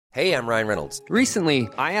Hey, I'm Ryan Reynolds. Recently,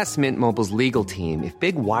 I asked Mint Mobile's legal team if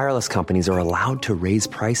big wireless companies are allowed to raise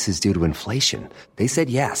prices due to inflation. They said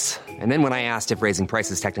yes. And then when I asked if raising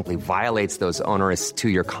prices technically violates those onerous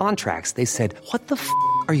two-year contracts, they said, "What the f***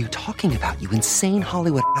 are you talking about, you insane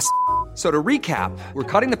Hollywood ass?" So to recap, we're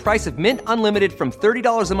cutting the price of Mint Unlimited from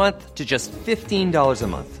 $30 a month to just $15 a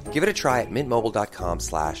month. Give it a try at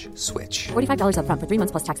mintmobile.com/switch. $45 up front for 3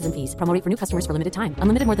 months plus taxes and fees. Promo rate for new customers for limited time.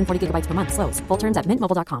 Unlimited more than 40 gigabytes per month. Slows full terms at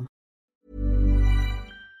mintmobile.com.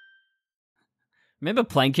 Remember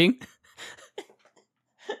planking?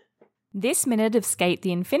 This minute of Skate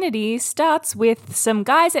the Infinity starts with some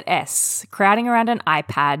guys at S crowding around an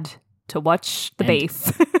iPad to watch the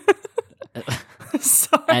beef.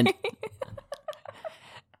 Sorry.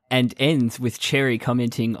 And ends with Cherry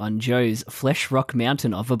commenting on Joe's flesh rock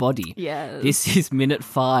mountain of a body. Yes. This is minute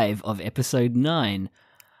 5 of episode 9.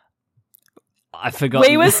 I forgot.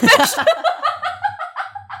 We were special.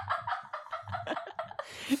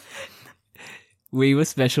 We were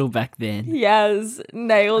special back then. Yes,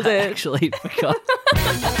 nailed I it. actually forgot.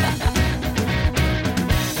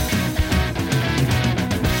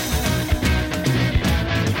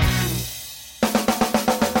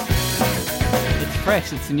 It's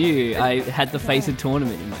fresh, it's new. I had the face of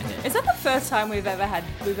tournament in my head. Is that the first time we've ever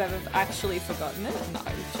actually forgotten it? No,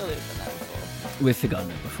 we've surely done that before. We've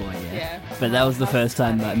forgotten it before, yeah. Yeah. But that was the first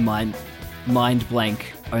time that funny. mind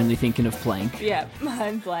blank, only thinking of plank. Yeah,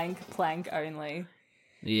 mind blank, plank only.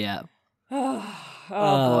 Yeah. Oh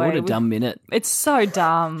boy. What a dumb minute. It's so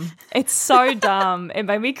dumb. It's so dumb. It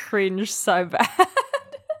made me cringe so bad.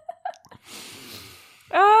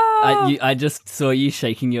 I just saw you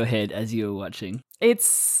shaking your head as you were watching.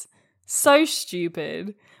 It's so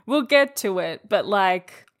stupid. We'll get to it, but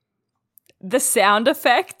like the sound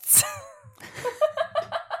effects.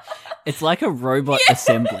 It's like a robot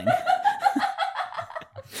assembling.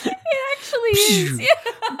 It actually is.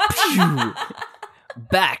 Pew.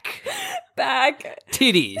 Back.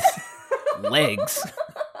 Titties. Legs.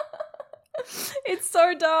 It's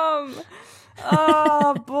so dumb.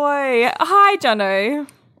 Oh boy. Hi, Jono.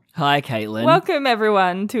 Hi, Caitlin. Welcome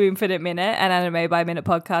everyone to Infinite Minute, an anime by minute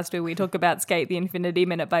podcast where we talk about Skate the Infinity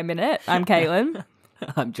minute by minute. I'm Caitlin.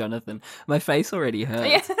 I'm Jonathan. My face already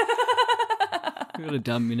hurts. What a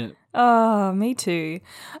dumb minute. Oh, me too.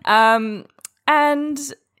 And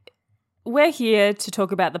we're here to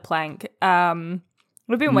talk about the plank.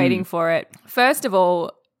 We've been waiting for it. First of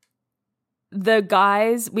all, the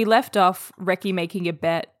guys, we left off Reki making a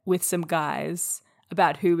bet with some guys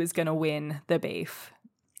about who was going to win the beef,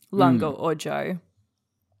 Lunga or Joe.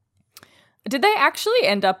 Did they actually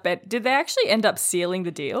end up sealing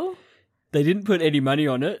the deal? They didn't put any money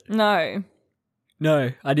on it. No.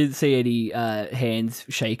 No, I didn't see any hands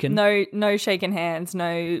shaken. No shaking hands,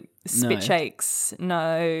 no spit shakes,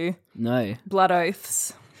 no blood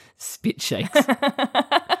oaths. Spit shakes.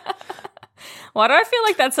 Why do I feel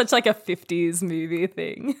like that's such like a 50s movie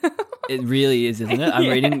thing? It really is, isn't it? I'm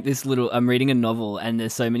reading a novel and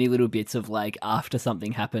there's so many little bits of like after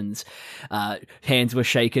something happens, hands were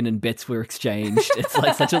shaken and bets were exchanged. It's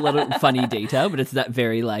like such a lot of funny detail, but it's that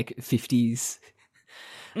very like 50s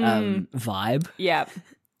vibe. Yeah.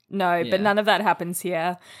 No, but none of that happens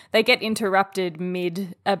here. They get interrupted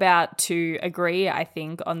mid about to agree, I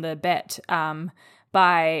think, on the bet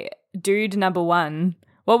by dude number 1.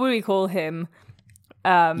 What would we call him?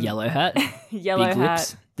 Yellow hat. Yellow big hat.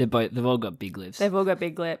 Lips. They've all got big lips. They've all got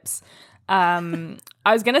big lips. I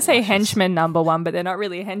was going to say henchman number 1, but they're not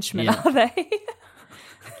really henchmen, are they?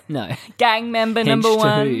 No. Gang member number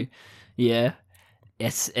 1. Who? Yeah.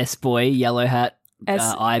 S boy, yellow hat,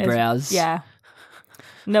 eyebrows. Yeah.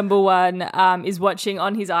 Number 1 is watching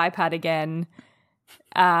on his iPad again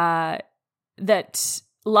that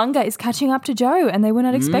Lunga is catching up to Joe, and they were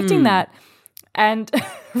not expecting that. And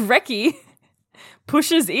Reki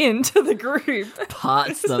pushes into the group.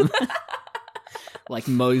 Parts them. Like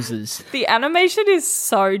Moses. The animation is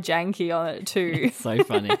so janky on it too. It's so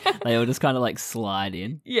funny. They all just kind of like slide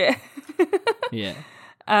in. Yeah. Yeah.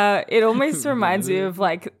 It almost reminds me of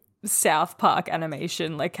like South Park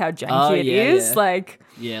animation, like how janky it is.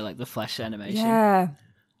 Yeah. Like the Flash animation. Yeah.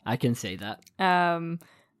 I can see that.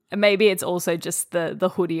 Maybe it's also just the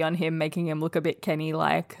hoodie on him making him look a bit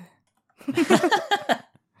Kenny-like.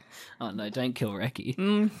 Oh no, don't kill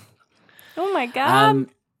Reki. Oh my god.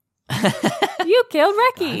 You killed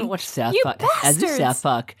Reki. I don't watch South You Park. bastards. As if South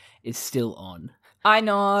Park is still on. I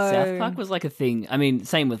know. South Park was like a thing. I mean,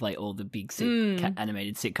 same with like all the big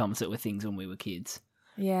animated sitcoms that were things when we were kids.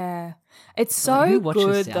 Yeah. It's Like, so who watches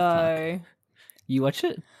good South though. Park? You watch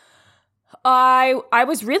it? I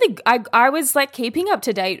was really I was like keeping up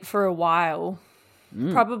to date for a while.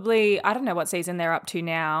 Probably, I don't know what season they're up to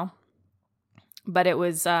now, but it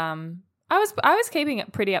was. I was keeping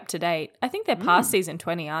it pretty up to date. I think they're past season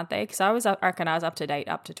 20, aren't they? Because I reckon I was up to date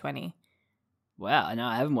up to 20. Wow, I know.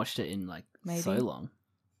 I haven't watched it in so long.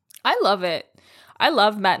 I love it. I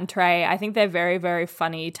love Matt and Trey. I think they're very, very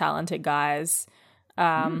funny, talented guys.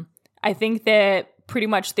 I think they're pretty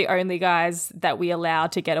much the only guys that we allow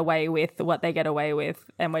to get away with what they get away with.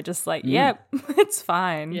 And we're just like, yep, it's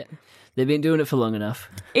fine. Yeah. They've been doing it for long enough.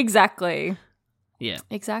 Exactly. Yeah.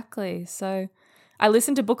 Exactly. So I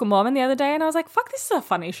listened to Book of Mormon the other day and I was like, fuck, this is a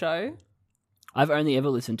funny show. I've only ever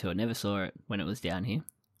listened to it. Never saw it when it was down here.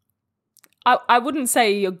 I wouldn't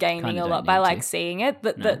say you're gaining Kinda a don't lot by need to. seeing it.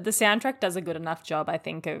 The soundtrack does a good enough job, I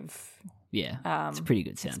think, of Yeah, it's a pretty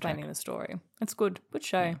good explaining soundtrack. the story. It's good. Good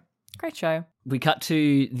show. Great show. We cut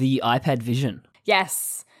to the iPad Vision,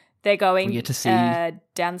 Yes. They're going We get to see-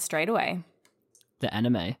 down the straightaway. the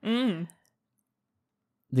anime.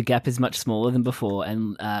 The gap is much smaller than before,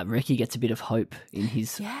 and Reki gets a bit of hope in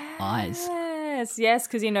his eyes. Yes,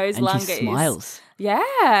 because he knows And Lunga he smiles.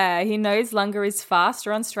 he knows Lunga is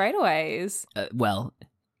faster on straightaways. Well,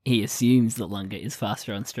 he assumes that Lunga is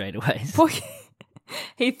faster on straightaways. Boy,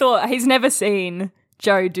 he thought he's never seen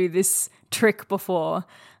Joe do this trick before.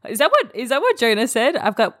 Is that what Jonah said?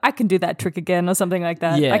 I can do that trick again or something like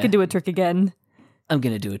that. Yeah. I can do a trick again. I'm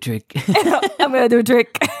going to do a trick. I'm gonna do a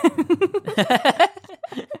trick.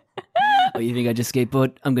 Oh, you think I just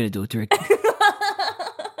skateboard? I'm going to do a trick.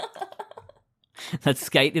 That's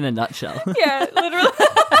skate in a nutshell. Yeah, literally.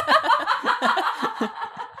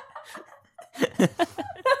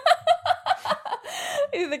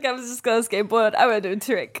 You think I'm just gonna skateboard? I'm gonna do a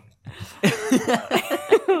trick.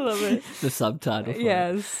 I love it. The subtitle. For it.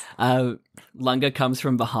 Yes. Lunga comes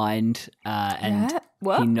from behind and Yeah?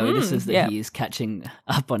 What? he notices that yeah. he is catching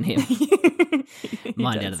up on him.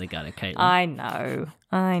 Mind out of the gutter, Caitlin. I know.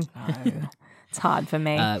 It's hard for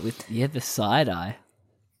me. With the side eye.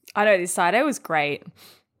 I know this side was great.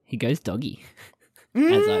 He goes doggy,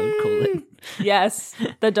 as I would call it. Yes,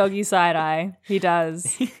 the doggy side eye. He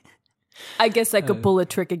does. I guess I could pull a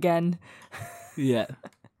trick again. Yeah,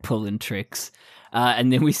 pulling tricks.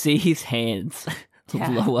 And then we see his hands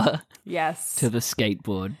lower Yes. to the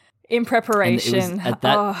skateboard. In And it preparation. was at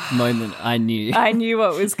that moment I knew. I knew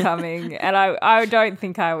what was coming, and I don't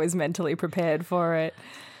think I was mentally prepared for it.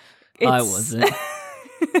 I wasn't.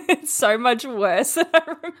 It's so much worse than I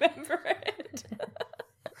remember it.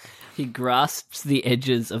 He grasps the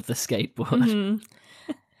edges of the skateboard.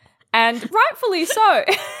 Mm-hmm. And rightfully so.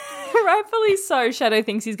 Rightfully so, Shadow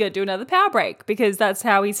thinks he's going to do another power break because that's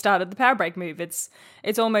how he started the power break move. It's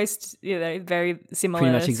almost, very similar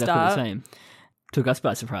Pretty much exactly start. the same. Took us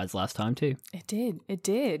by surprise last time too. It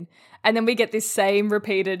did. And then we get this same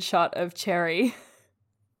repeated shot of Cherry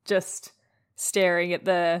just staring at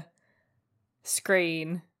the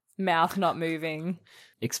screen, mouth not moving.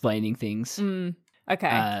 Explaining things.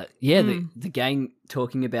 Okay. The gang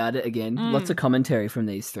talking about it again. Lots of commentary from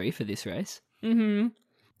these three for this race.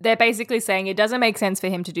 They're basically saying it doesn't make sense for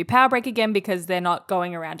him to do power break again because they're not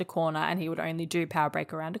going around a corner and he would only do power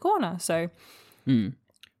break around a corner. So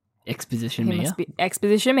Exposition he Mia. must be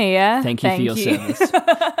Exposition Mia. Thank you for your service.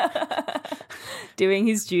 Doing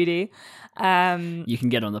his duty. You can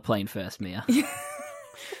get on the plane first, Mia.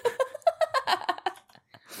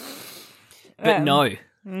 But no,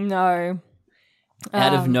 No.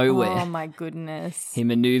 out of nowhere, Oh my goodness. he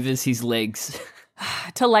maneuvers his legs.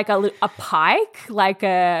 To like a pike? Like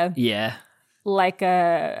a Yeah.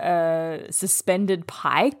 suspended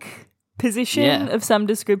pike position Yeah. of some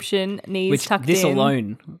description, knees Which tucked this in.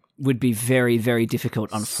 alone would be very, very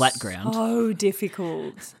difficult on flat ground, So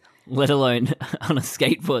difficult. let alone on a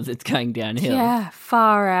skateboard that's going downhill. Yeah,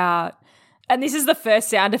 far out. And this is the first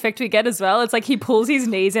sound effect we get as well. It's like he pulls his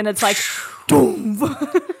knees and it's like, doom.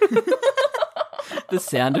 The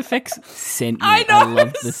sound effects sent me. I know,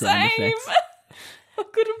 love the sound same. effects. I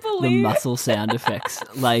couldn't The believe it. muscle sound effects.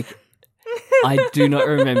 Like, I do not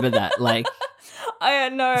remember that. Like, I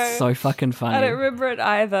know. so fucking funny. I don't remember it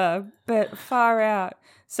either, but far out.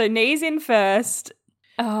 So knees in first.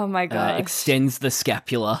 Oh my god. Extends the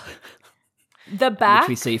scapula, The back, which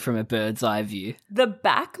we see from a bird's eye view. the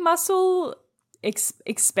back muscle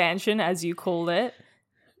expansion, as you call it,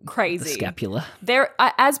 The crazy. scapula. There,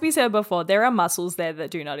 as we said before, there are muscles there that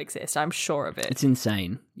do not exist. I'm sure of it. It's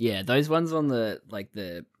insane. Yeah, those ones on the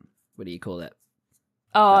what do you call that?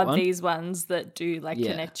 Oh, one? these ones that do like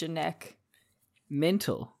Yeah. connect your neck.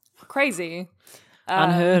 Mental. Crazy.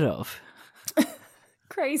 Unheard of.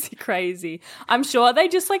 Crazy. I'm sure they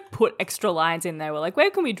just like put extra lines in there. We're like,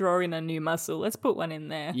 where can we draw in a new muscle? Let's put one in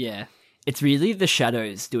there. Yeah. It's really the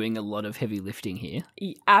shadows doing a lot of heavy lifting here.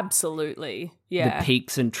 Absolutely. Yeah. The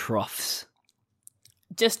peaks and troughs.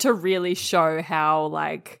 Just to really show how,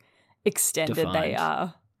 like, extended they Defined.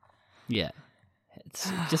 are. Yeah.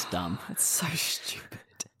 It's just dumb. It's so stupid.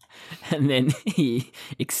 And then he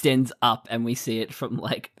extends up and we see it from,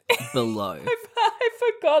 like, below. I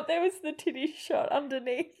forgot there was the titty shot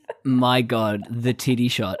underneath. My God, the titty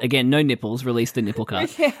shot. Again, no nipples, release the nipple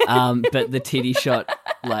cut. But the titty shot,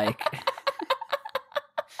 like...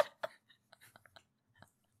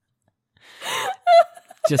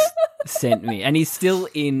 just sent me. And he's still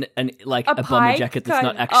in a bomber pike jacket that's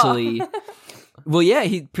not actually... Well, yeah,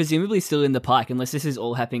 he's presumably still in the pike, unless this is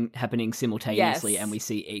all happening simultaneously Yes. and we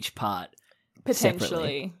see each part Potentially,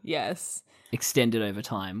 separately, yes. extended over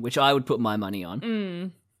time, which I would put my money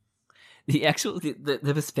on. The actual the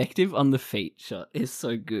perspective on the feet shot is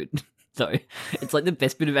so good. So it's like the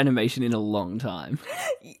best bit of animation in a long time.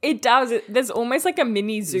 It does. There's almost like a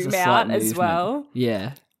mini There's a zoom slight out as movement. well.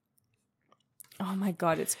 Yeah. Oh my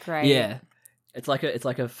God, it's great. Yeah. It's like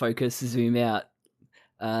a focus zoom out.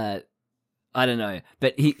 I don't know,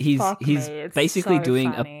 but he's Fuck me, it's basically so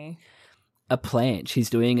doing funny. a planche. He's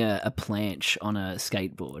doing a planche on a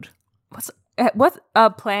skateboard. What a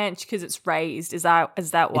planche because it's raised. Is that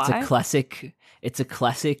why? It's a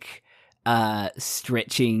classic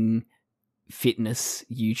stretching fitness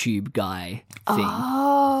YouTube guy thing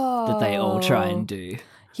that they all try and do.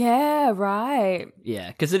 Yeah, right. Yeah,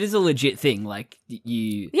 because it is a legit thing. Like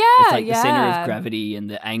it's like the center of gravity and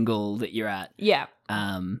the angle that you're at. Yeah.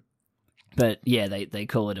 But yeah, they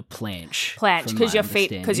call it a planche. Planche from because my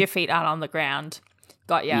your feet aren't on the ground.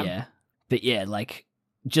 Got ya. Yeah, but yeah, like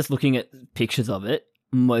just looking at pictures of it,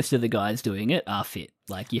 most of the guys doing it are fit.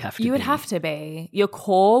 Like you would have to be. Your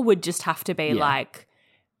core would just have to be like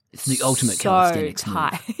it's the ultimate so calisthenics move.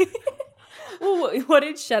 tight. Well, what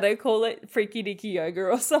did Shadow call it? Freaky Dicky Yoga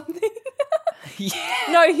or something? Yeah.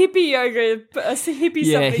 No, hippie yoga. Hippie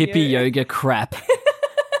Yeah, something hippie yoga crap.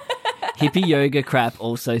 Hippie yoga crap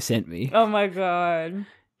also sent me. Oh my God.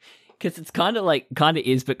 Because it's kind of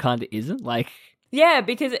is, but kind of isn't. Like, yeah,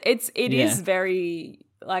 because it is very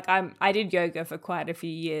like I did yoga for quite a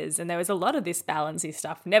few years, and there was a lot of this balancey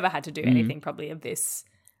stuff. Never had to do anything probably of this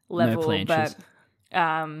level, planches.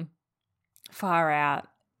 but far out.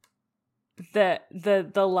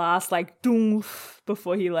 The last like doof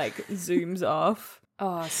before he like zooms off.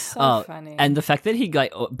 Oh, so funny. And the fact that he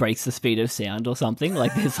like breaks the speed of sound or something,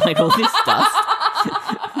 like there's like all this dust.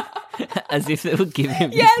 As if it would give him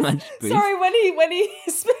this much boost. Sorry, when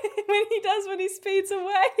he speeds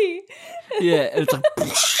away. Yeah, it's like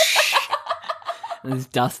there's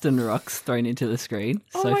dust and rocks thrown into the screen.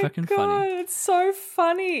 So oh my fucking God, funny. It's so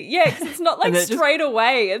funny. Yeah, because it's not like straight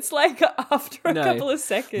away. It's like after a couple of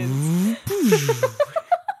seconds.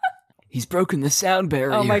 He's broken the sound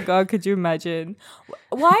barrier. Oh my God, could you imagine?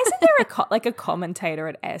 Why isn't there a commentator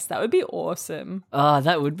at S? That would be awesome. Oh,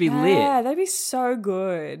 that would be lit. Yeah, that'd be so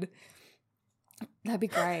good. That'd be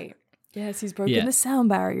great. Yes, he's broken the sound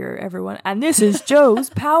barrier, everyone. And this is Joe's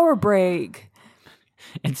power break.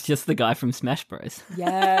 It's just the guy from Smash Bros.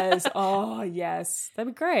 Yes. Oh, yes.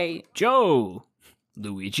 That'd be great. Joe,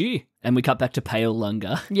 Luigi. And we cut back to Pale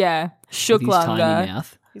Lunga. Yeah. Shook with his Lunga. tiny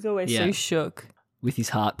mouth. He's always so shook. With his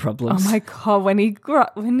heart problems. Oh my God,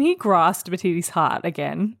 when he grasped Matiti's heart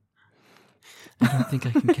again. I don't think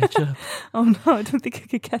I can catch up. Oh no, I don't think I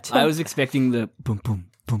could catch up. I was expecting the boom,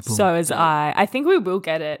 boom, boom, boom. So was I. I think we will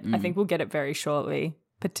get it. I think we'll get it very shortly,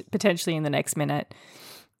 potentially in the next minute.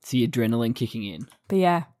 It's the adrenaline kicking in. But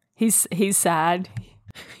yeah, he's sad.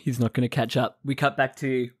 He's not going to catch up. We cut back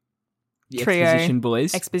to the Trio. Exposition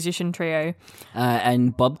Boys. Exposition trio.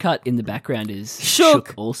 And Bobcat in the background is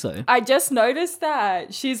Shook also. I just noticed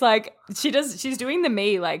that. She's like, she's doing the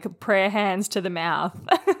me, like prayer hands to the mouth.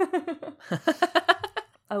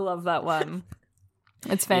 I love that one.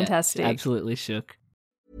 It's fantastic. Yeah, absolutely shook.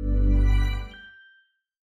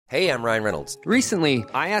 Hey, I'm Ryan Reynolds. Recently,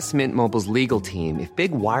 I asked Mint Mobile's legal team if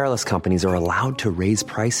big wireless companies are allowed to raise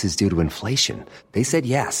prices due to inflation. They said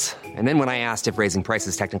yes. And then when I asked if raising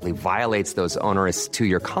prices technically violates those onerous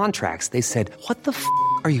 2-year contracts, they said, "What the f***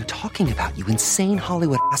 are you talking about, you insane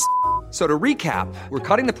Hollywood ass?" So to recap, we're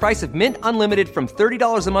cutting the price of Mint Unlimited from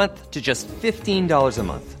 $30 a month to just $15 a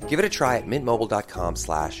month. Give it a try at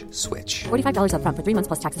mintmobile.com/switch. $45 up front for 3 months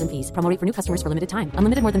plus taxes and fees. Promo rate for new customers for limited time.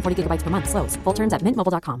 Unlimited more than 40 gigabytes per month. Slows full terms at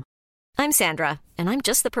mintmobile.com. I'm Sandra, and I'm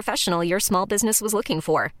just the professional your small business was looking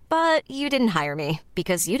for. But you didn't hire me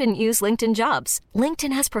because you didn't use LinkedIn Jobs.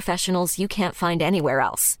 LinkedIn has professionals you can't find anywhere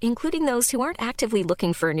else, including those who aren't actively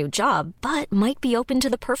looking for a new job, but might be open to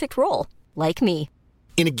the perfect role, like me.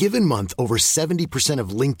 In a given month, over 70% of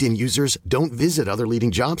LinkedIn users don't visit other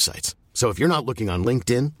leading job sites. So if you're not looking on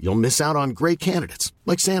LinkedIn, you'll miss out on great candidates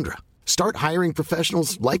like Sandra. Start hiring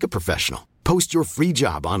professionals like a professional. Post your free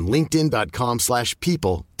job on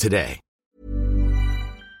linkedin.com/people today.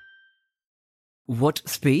 What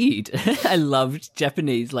speed? I loved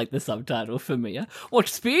Japanese, like the subtitle for Mia. What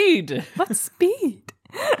speed? What speed?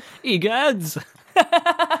 Egads.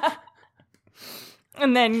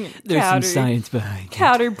 And then There's some Cowdery, science behind it.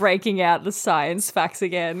 Cowdery breaking out the science facts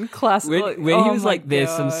again. Classical. When he Oh was my like, there's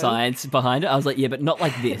some God. science behind it, I was like, yeah, but not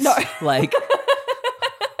like this. No. Like,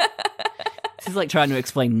 this is like trying to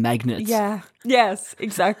explain magnets. Yeah. Yes,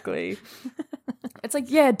 exactly. It's like,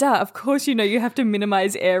 yeah, duh. Of course, you have to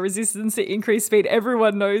minimize air resistance to increase speed.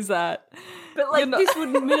 Everyone knows that. But like, this would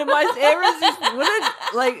minimize air resistance, wouldn't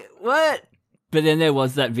it? Like, what? But then there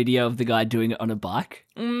was that video of the guy doing it on a bike.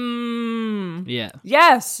 Yeah.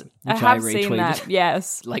 Yes, I Which I have seen that. retweeted.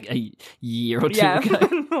 Yes. Like a year or two Yeah. ago.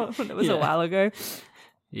 It was a Yeah. while ago.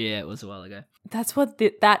 Yeah, it was a while ago. That's what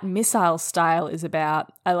that missile style is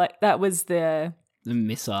about. That was the The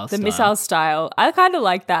missile missile style. I kind of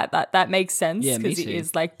like that. That makes sense Yeah, me because he too.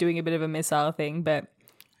 is like doing a bit of a missile thing, but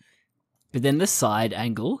But then the side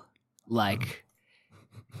angle, like,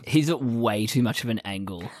 he's at way too much of an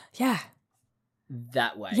angle yeah.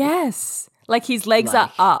 that way. Yes. Like his legs are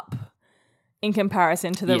Like- up in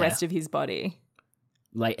comparison to the Yeah. rest of his body.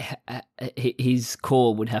 Like, his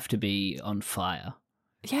core would have to be on fire.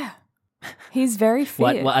 Yeah. He's very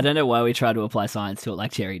fit. Well, I don't know why we try to apply science to it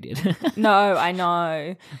like Cherry did. No, I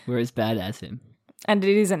know. We're as bad as him. And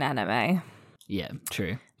it is an anime. Yeah,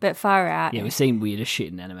 true. But far out. Yeah, we've seen weirder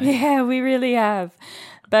shit in anime. Yeah, we really have.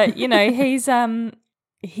 But he's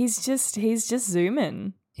just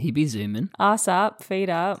zooming. He be zooming. Ass up, feet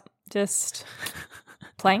up, just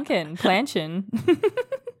planching.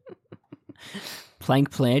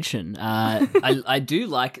 Plank planching. I do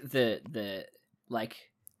like the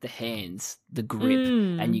hands, the grip,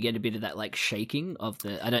 and you get a bit of that like shaking of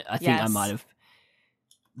the. I think I Yes. might have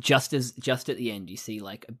just at the end you see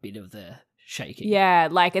like a bit of the shaking. Yeah,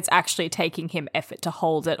 like it's actually taking him effort to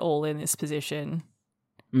hold it all in this position.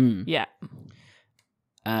 Yeah.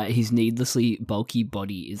 His needlessly bulky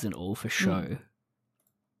body isn't all for show.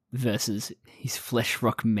 Versus his Flesh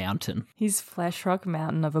Rock Mountain. His Flesh Rock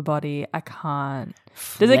Mountain of a body. I can't.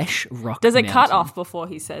 Flesh Rock Does it Mountain. cut off before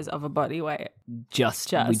he says of a body? Wait. We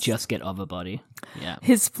Just. just get of a body. Yeah.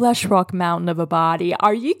 His Flesh Rock Mountain of a body.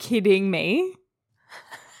 Are you kidding me?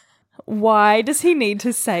 Why does he need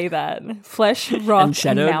to say that? Flesh Rock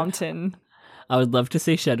Shadow- Mountain. I would love to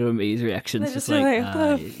see Shadow and Me's reactions. They're Just just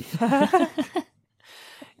like, like,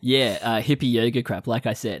 hippie yoga crap, like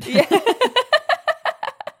I said.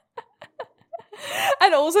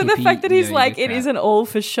 And also the Hippie fact that he's yoga like, it crap. isn't all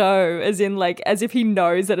for show, as in like, as if he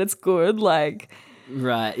knows that it's good. Like,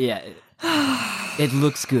 Right, yeah. It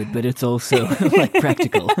looks good, but it's also like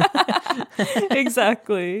practical.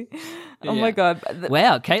 exactly. Oh my Yeah. God.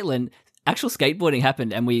 Wow, Caitlin, actual skateboarding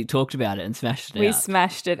happened and we talked about it and smashed it We out.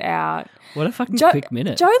 smashed it out. What a fucking Joe, quick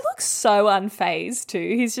minute. Joe looks so unfazed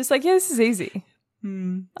too. He's just like, yeah, this is easy.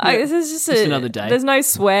 This is just another day. There's no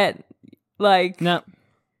sweat, like No,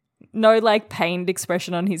 like pained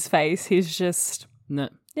expression on his face. He's just, no.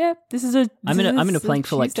 yeah, this is a. I'm in a this is plank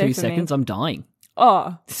for like Tuesday 2 for me. seconds. I'm dying.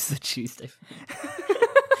 Oh, This is a Tuesday.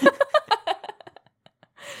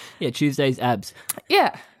 Yeah, Tuesday's abs.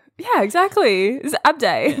 yeah, exactly. It's ab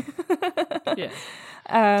day. Yeah.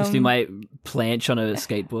 Just do my planche on a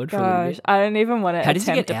skateboard for a little Gosh, bit. I don't even want to How does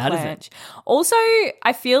he attempt get a out of it? planche. Also,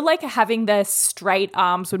 I feel like having the straight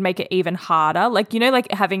arms would make it even harder. Like,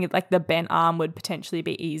 like having like the bent arm would potentially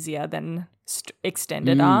be easier than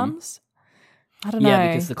extended arms. I don't know. Yeah,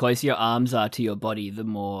 because the closer your arms are to your body, the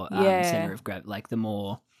more Yeah. center of gravity, like the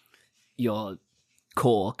more your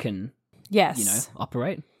core can, yes.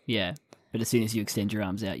 operate. Yeah. But as soon as you extend your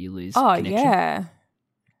arms out, you lose Oh, connection. yeah.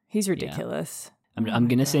 He's ridiculous. I'm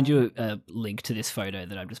going to send you a link to this photo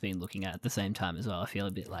that I've just been looking at the same time as well. I feel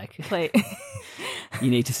a bit like Please.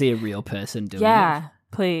 you need to see a real person doing Yeah,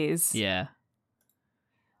 please. it. Yeah.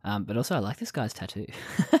 But also, I like this guy's tattoo.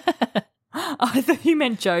 I thought you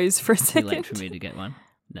meant Joe's for a Too second. late for me to get one.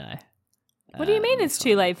 No. What do you mean let me it's too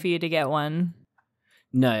find- late for you to get one?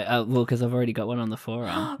 No, well, because I've already got one on the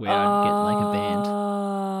forearm where I'd get like a band.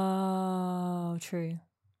 Oh, true.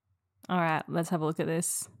 All right, let's have a look at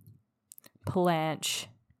this. Planche.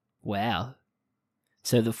 Wow.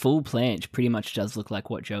 So the full planche pretty much does look like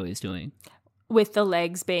what Joe is doing. With the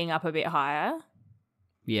legs being up a bit higher.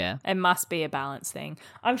 Yeah. It must be a balance thing.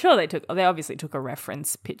 I'm sure they obviously took a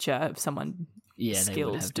reference picture of someone Yeah, they would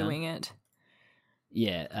skills have done. doing it.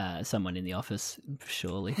 Yeah, someone in the office,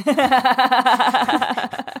 surely. God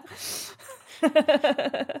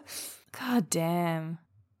damn.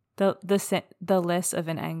 The less of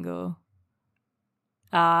an angle.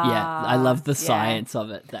 Yeah, I love the science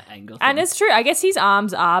of it, that angle thing. And it's true. I guess his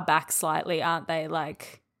arms are back slightly, aren't they?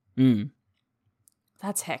 Like,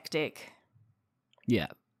 that's hectic. Yeah.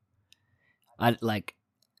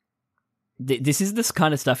 This is this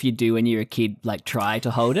kind of stuff you do when you're a kid, like try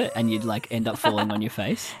to hold it and you'd like end up falling on your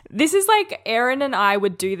face. This is like Erin and I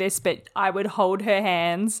would do this, but I would hold her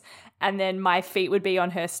hands and then my feet would be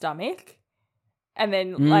on her stomach. And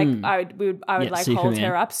then like I would like Superman. hold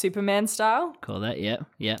her up Superman style. Call that, yeah.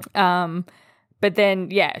 But then,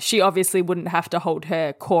 yeah, she obviously wouldn't have to hold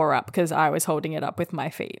her core up because I was holding it up with my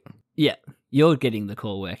feet. Yeah, you're getting the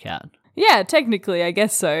core workout. Yeah, technically, I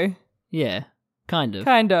guess so. Yeah, kind of.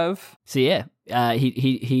 Kind of. So yeah,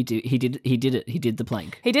 he did it. He did the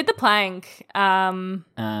plank. He did the plank. I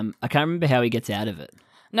can't remember how he gets out of it.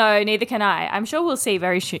 No, neither can I. I'm sure we'll see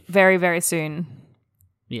very, very soon.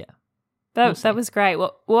 Yeah, that was great.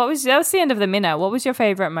 That was the end of the minute. What was your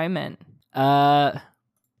favorite moment?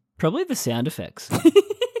 Probably the sound effects.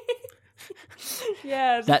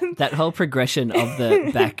 Yeah, that whole progression of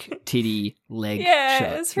the back titty leg. Yeah,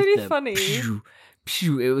 shot it's pretty with the funny. Pew,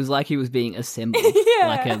 pew, it was like he was being assembled,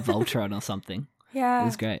 like a Voltron or something. Yeah, it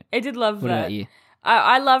was great. I did love that. What about you?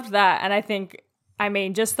 I loved that, and I think, I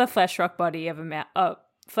mean, just the flesh rock body of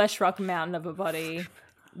flesh rock mountain of a body,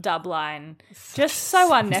 dub line, just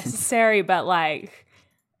so unnecessary, but like,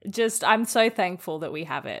 just I'm so thankful that we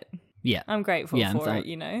have it. Yeah, I'm grateful for it.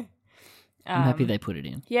 You know, I'm happy they put it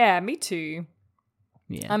in. Yeah, me too.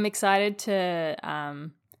 Yeah, I'm excited to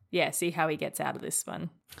see how he gets out of this one.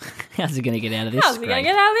 How's he going to get out of this? How's he going to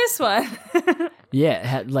get out of this one?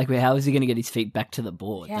 Yeah, how is he going to get his feet back to the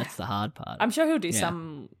board? Yeah. That's the hard part. I'm sure he'll do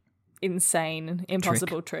some insane,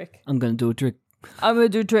 impossible trick. I'm going to do a trick. I'm going to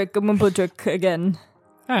do a trick. I'm going to put a trick again.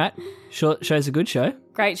 All right. Show's a good show.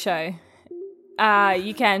 Great show.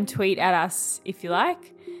 You can tweet at us if you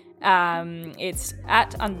like. It's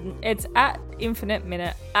at infinite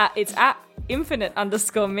minute. It's at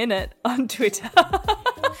infinite_minute on Twitter.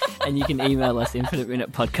 And you can email us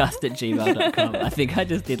infiniteminutepodcast@gmail.com. I think I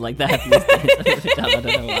just did like the happiest dance I've ever done. I don't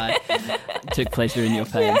know why. Took pleasure in your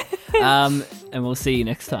pain. And we'll see you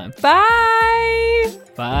next time. Bye.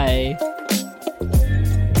 Bye.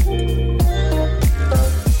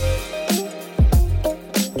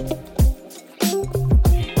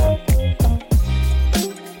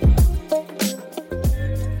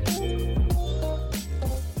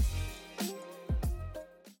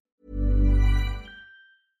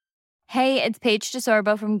 Hey, it's Paige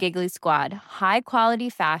DeSorbo from Giggly Squad. High quality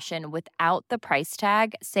fashion without the price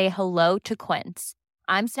tag. Say hello to Quince.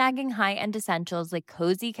 I'm snagging high-end essentials like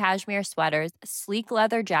cozy cashmere sweaters, sleek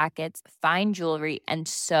leather jackets, fine jewelry, and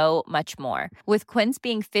so much more. With Quince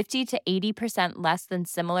being 50 to 80% less than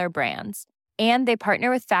similar brands. And they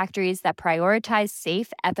partner with factories that prioritize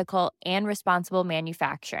safe, ethical, and responsible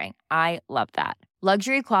manufacturing. I love that.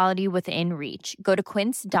 Luxury quality within reach. Go to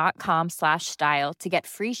quince.com/style to get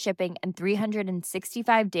free shipping and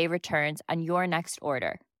 365-day returns on your next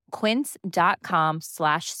order.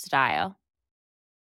 Quince.com/style.